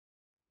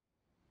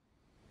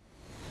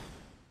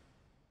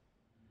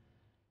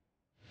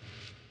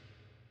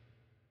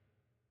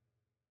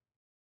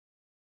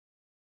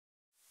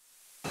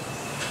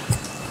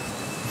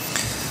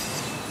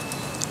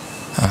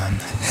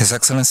His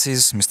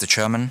Excellencies, Mr.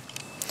 Chairman,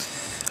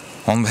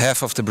 on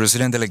behalf of the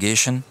Brazilian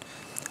delegation,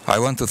 I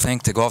want to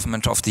thank the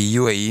government of the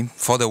UAE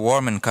for the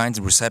warm and kind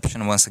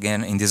reception once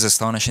again in this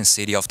astonishing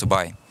city of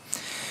Dubai.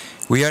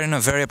 We are in a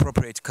very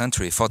appropriate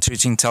country for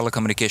treating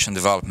telecommunication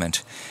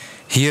development.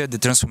 Here the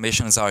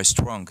transformations are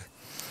strong,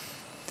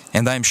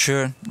 and I am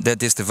sure that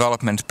this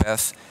development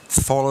path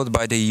followed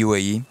by the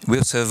UAE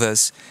will serve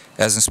us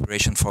as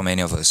inspiration for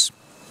many of us.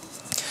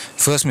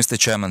 First, Mr.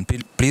 Chairman,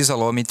 please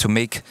allow me to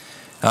make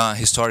a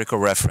historical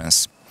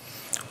reference.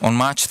 On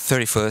March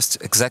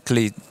 31st,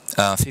 exactly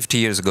 50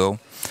 years ago,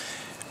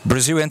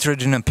 Brazil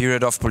entered in a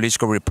period of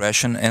political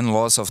repression and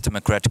loss of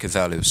democratic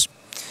values.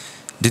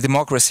 The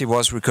democracy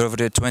was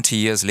recovered 20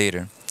 years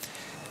later,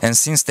 and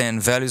since then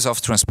values of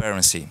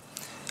transparency,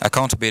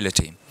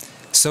 accountability,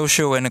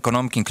 social and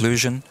economic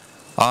inclusion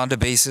are the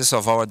basis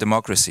of our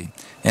democracy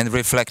and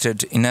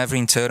reflected in every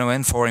internal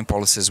and foreign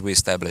policies we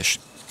establish.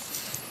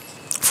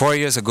 4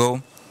 years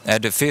ago,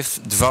 at the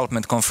 5th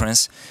Development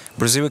Conference,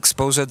 Brazil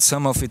exposed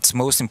some of its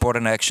most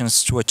important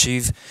actions to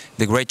achieve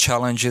the great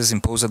challenges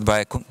imposed by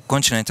a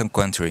continental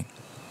country,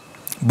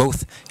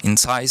 both in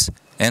size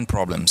and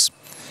problems.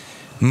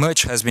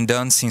 Much has been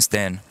done since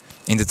then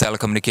in the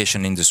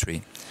telecommunication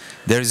industry.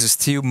 There is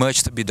still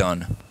much to be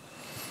done.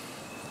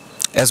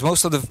 As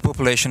most of the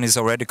population is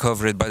already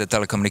covered by the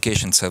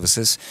telecommunication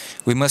services,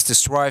 we must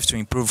strive to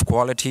improve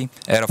quality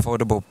at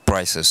affordable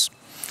prices.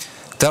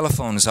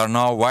 Telephones are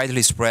now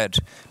widely spread,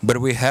 but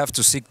we have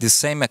to seek the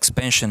same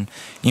expansion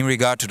in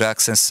regard to the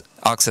access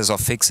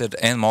of fixed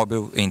and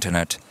mobile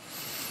internet.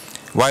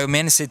 While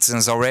many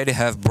citizens already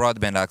have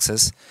broadband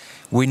access,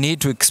 we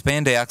need to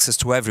expand the access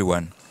to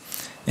everyone.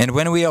 And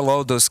when we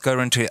allow those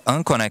currently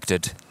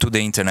unconnected to the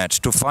internet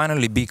to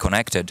finally be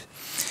connected,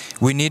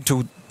 we need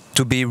to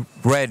be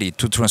ready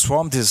to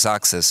transform this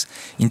access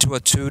into a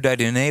tool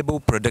that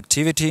enables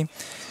productivity,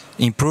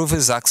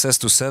 improves access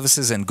to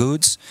services and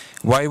goods,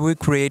 while we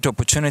create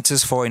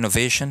opportunities for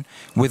innovation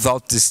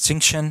without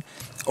distinction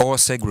or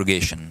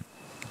segregation.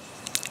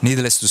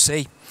 Needless to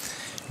say,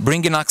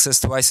 bringing access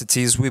to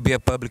ICTs will be a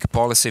public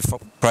policy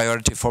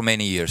priority for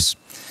many years,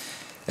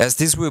 as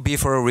this will be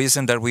for a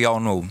reason that we all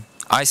know.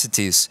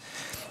 ICTs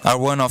are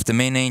one of the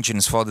main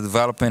engines for the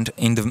development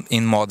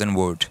in modern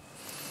world.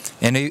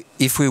 And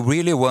if we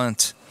really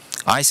want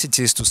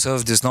ICTs to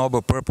serve this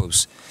noble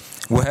purpose,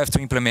 we have to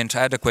implement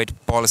adequate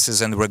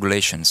policies and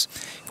regulations,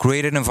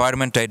 create an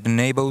environment that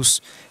enables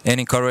and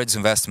encourages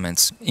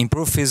investments,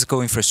 improve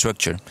physical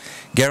infrastructure,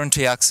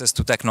 guarantee access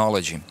to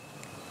technology,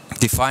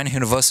 define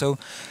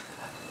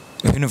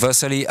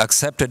universally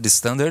accepted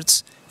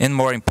standards, and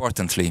more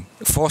importantly,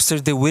 foster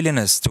the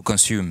willingness to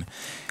consume,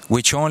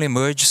 which only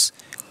emerges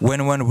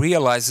when one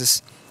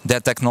realizes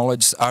that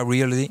technologies are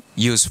really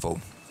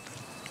useful.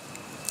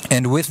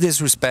 And with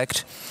this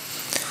respect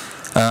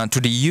to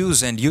the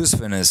use and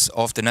usefulness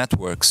of the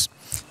networks,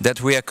 that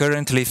we are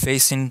currently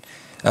facing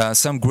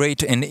some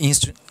great and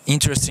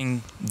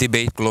interesting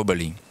debate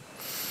globally.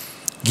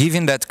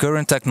 Given that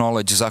current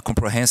technologies are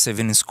comprehensive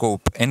in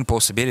scope and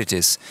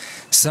possibilities,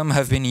 some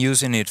have been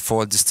using it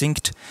for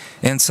distinct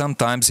and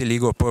sometimes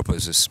illegal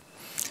purposes.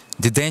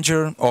 The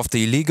danger of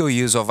the illegal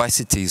use of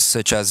ICTs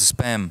such as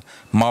spam,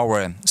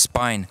 malware,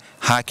 spying,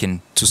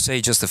 hacking, to say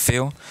just a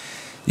few,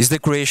 is the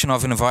creation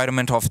of an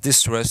environment of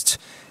distrust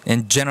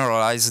and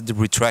generalized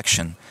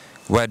retraction,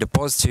 where the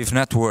positive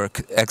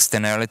network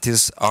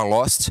externalities are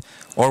lost,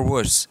 or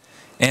worse,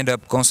 end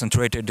up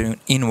concentrated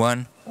in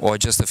one or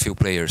just a few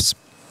players.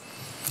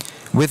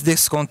 With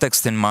this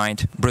context in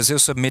mind, Brazil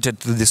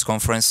submitted to this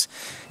conference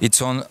its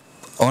own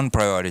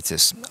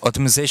priorities: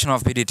 optimization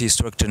of BDT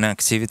structure and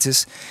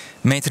activities,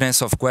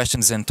 maintenance of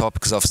questions and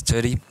topics of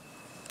study,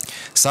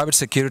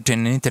 cybersecurity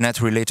and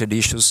internet-related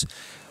issues,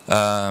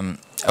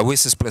 a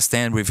WISIS plus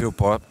 10 review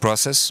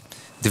process,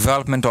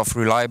 development of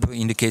reliable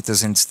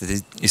indicators and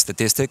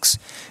statistics,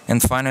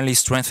 and finally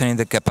strengthening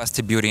the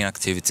capacity building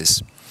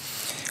activities.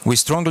 We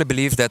strongly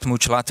believe that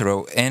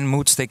multilateral and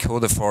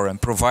multi-stakeholder forum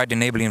provide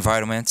enabling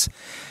environments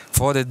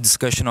for the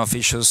discussion of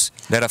issues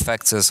that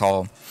affect us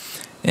all,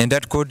 and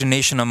that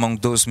coordination among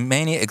those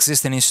many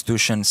existing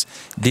institutions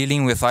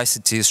dealing with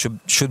ICTs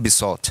should be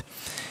sought,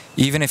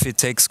 even if it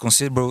takes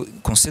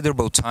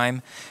considerable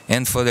time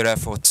and further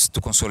efforts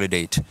to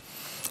consolidate.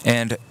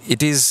 And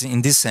it is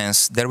in this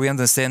sense that we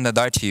understand that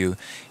RTU,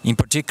 in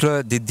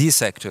particular the D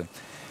sector,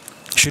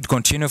 should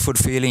continue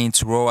fulfilling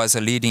its role as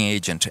a leading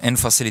agent and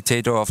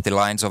facilitator of the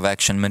lines of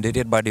action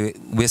mandated by the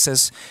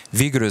WISIS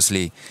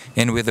vigorously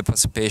and with the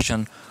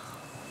participation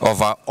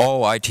of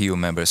all ITU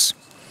members.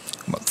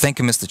 Thank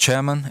you, Mr.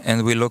 Chairman,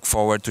 and we look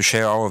forward to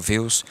share our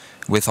views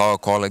with our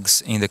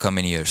colleagues in the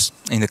coming years,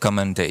 in the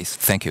coming days.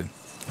 Thank you.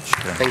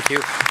 Thank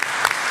you.